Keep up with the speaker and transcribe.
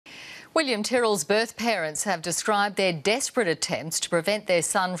William Tyrrell's birth parents have described their desperate attempts to prevent their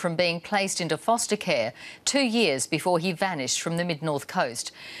son from being placed into foster care 2 years before he vanished from the mid-north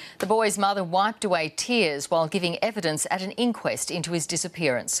coast. The boy's mother wiped away tears while giving evidence at an inquest into his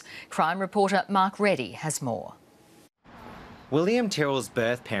disappearance. Crime reporter Mark Reddie has more. William Tyrrell's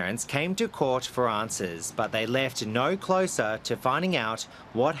birth parents came to court for answers, but they left no closer to finding out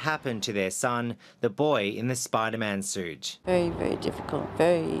what happened to their son, the boy in the Spider-Man suit. Very, very difficult,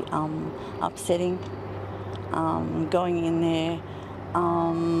 very upsetting. Going in there,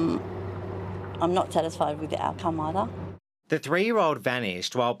 I'm not satisfied with the outcome either. The 3-year-old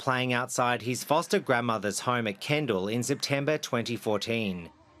vanished while playing outside his foster grandmother's home at Kendall in September 2014.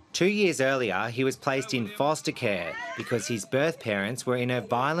 2 years earlier, he was placed in foster care because his birth parents were in a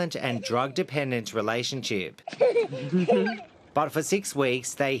violent and drug-dependent relationship. But for 6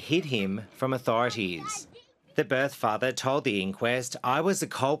 weeks, they hid him from authorities. The birth father told the inquest, "I was the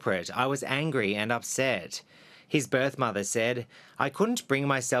culprit. I was angry and upset." His birth mother said, "I couldn't bring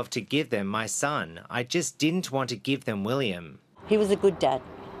myself to give them my son. I just didn't want to give them William." He was a good dad.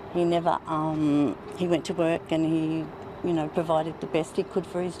 He never, he went to work and he provided the best he could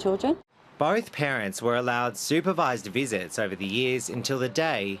for his children. Both parents were allowed supervised visits over the years until the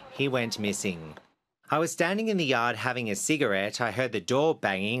day he went missing. "I was standing in the yard having a cigarette. I heard the door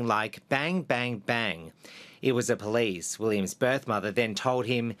banging like bang, bang, bang. It was the police." William's birth mother then told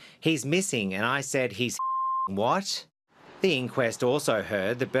him, "He's missing," and I said, "He's what?" The inquest also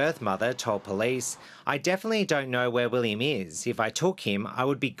heard the birth mother told police, "I definitely don't know where William is. If I took him, I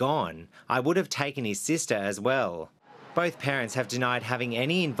would be gone. I would have taken his sister as well." Both parents have denied having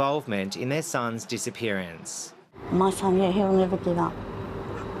any involvement in their son's disappearance. My son, yeah, he'll never give up.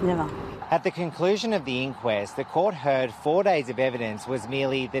 Never. At the conclusion of the inquest, the court heard 4 days of evidence was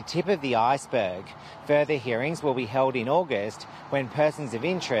merely the tip of the iceberg. Further hearings will be held in August when persons of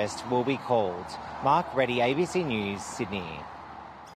interest will be called. Mark Reddie, ABC News, Sydney.